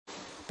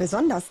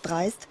Besonders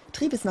dreist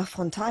trieb es nach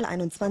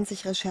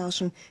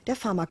Frontal-21-Recherchen der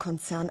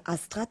Pharmakonzern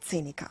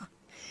Zeneca.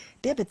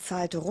 Der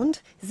bezahlte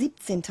rund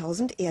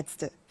 17.000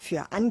 Ärzte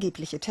für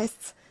angebliche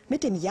Tests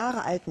mit dem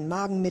jahrealten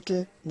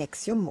Magenmittel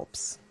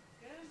Nexium-Mops.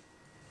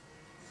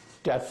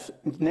 Das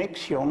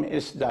Nexium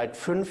ist seit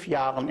 5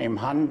 Jahren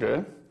im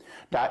Handel.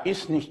 Da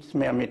ist nichts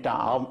mehr mit der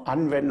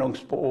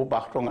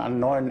Anwendungsbeobachtung an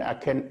neuen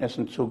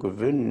Erkenntnissen zu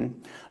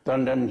gewinnen,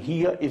 sondern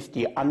hier ist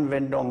die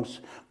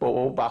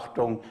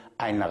Anwendungsbeobachtung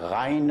ein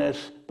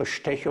reines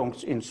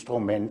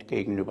Bestechungsinstrument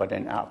gegenüber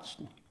den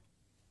Ärzten.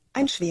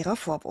 Ein schwerer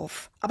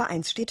Vorwurf, aber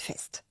eins steht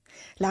fest.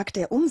 Lag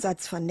der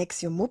Umsatz von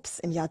Nexium-Mops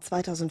im Jahr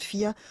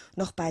 2004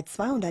 noch bei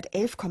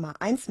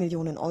 211,1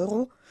 Millionen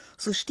Euro,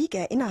 so stieg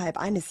er innerhalb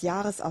eines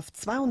Jahres auf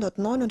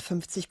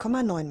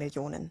 259,9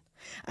 Millionen.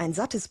 Ein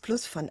sattes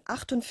Plus von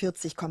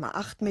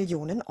 48,8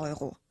 Millionen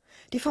Euro.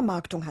 Die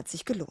Vermarktung hat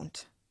sich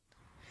gelohnt.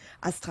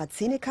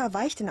 AstraZeneca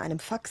weicht in einem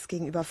Fax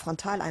gegenüber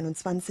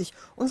Frontal21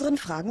 unseren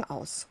Fragen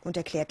aus und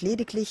erklärt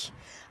lediglich,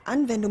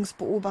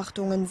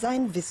 Anwendungsbeobachtungen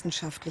seien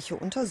wissenschaftliche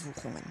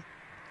Untersuchungen.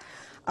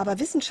 Aber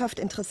Wissenschaft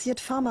interessiert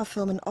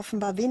Pharmafirmen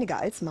offenbar weniger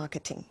als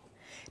Marketing.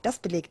 Das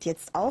belegt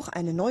jetzt auch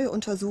eine neue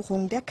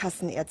Untersuchung der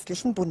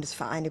Kassenärztlichen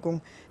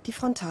Bundesvereinigung, die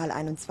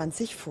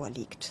Frontal21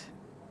 vorliegt.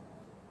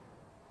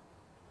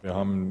 Wir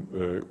haben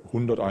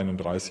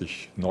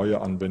 131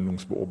 neue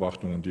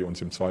Anwendungsbeobachtungen, die uns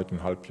im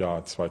zweiten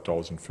Halbjahr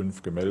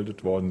 2005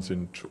 gemeldet worden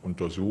sind,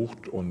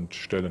 untersucht und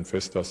stellen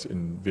fest, dass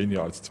in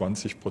weniger als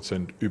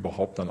 20%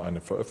 überhaupt an eine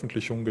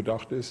Veröffentlichung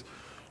gedacht ist.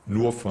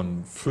 Nur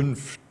von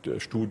 5 der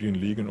Studien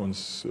liegen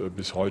uns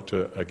bis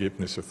heute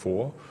Ergebnisse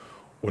vor.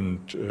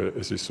 Und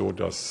es ist so,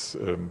 dass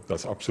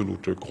das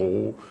absolute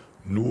Gros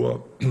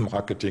nur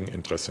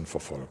Marketinginteressen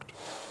verfolgt.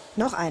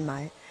 Noch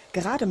einmal.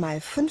 Gerade mal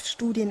 5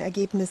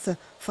 Studienergebnisse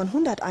von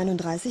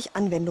 131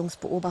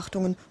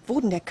 Anwendungsbeobachtungen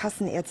wurden der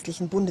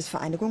Kassenärztlichen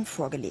Bundesvereinigung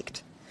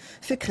vorgelegt.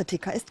 Für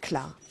Kritiker ist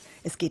klar,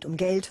 es geht um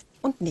Geld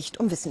und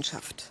nicht um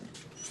Wissenschaft.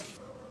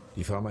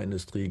 Die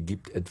Pharmaindustrie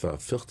gibt etwa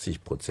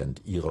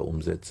 40% ihrer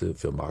Umsätze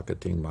für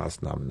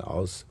Marketingmaßnahmen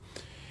aus.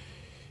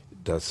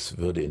 Das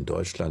würde in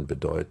Deutschland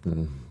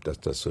bedeuten, dass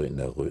das so in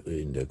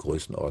der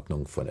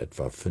Größenordnung von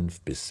etwa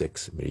 5 bis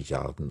 6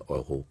 Milliarden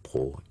Euro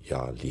pro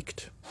Jahr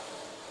liegt.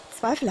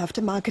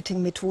 Zweifelhafte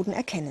Marketingmethoden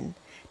erkennen.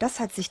 Das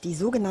hat sich die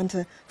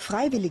sogenannte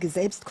freiwillige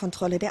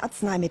Selbstkontrolle der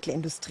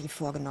Arzneimittelindustrie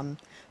vorgenommen,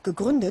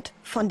 gegründet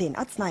von den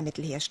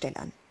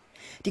Arzneimittelherstellern.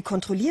 Die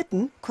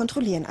Kontrollierten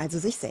kontrollieren also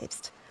sich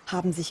selbst,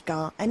 haben sich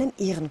gar einen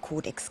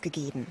Ehrenkodex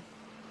gegeben.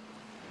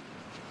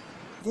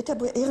 Wird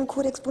der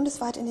Ehrenkodex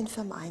bundesweit in den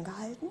Firmen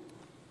eingehalten?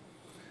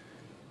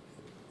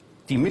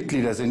 Die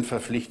Mitglieder sind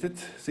verpflichtet,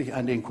 sich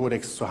an den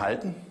Kodex zu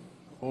halten.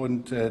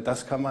 Und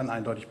das kann man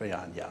eindeutig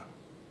bejahen, ja.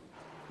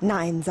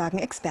 Nein, sagen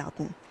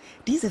Experten.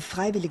 Diese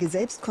freiwillige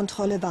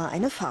Selbstkontrolle war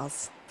eine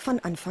Farce von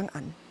Anfang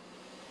an.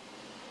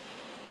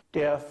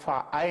 Der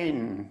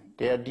Verein,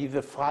 der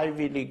diese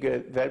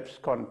freiwillige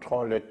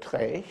Selbstkontrolle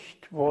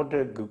trägt,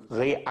 wurde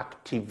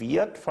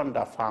reaktiviert von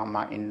der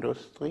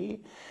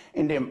Pharmaindustrie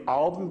in dem Augenblick,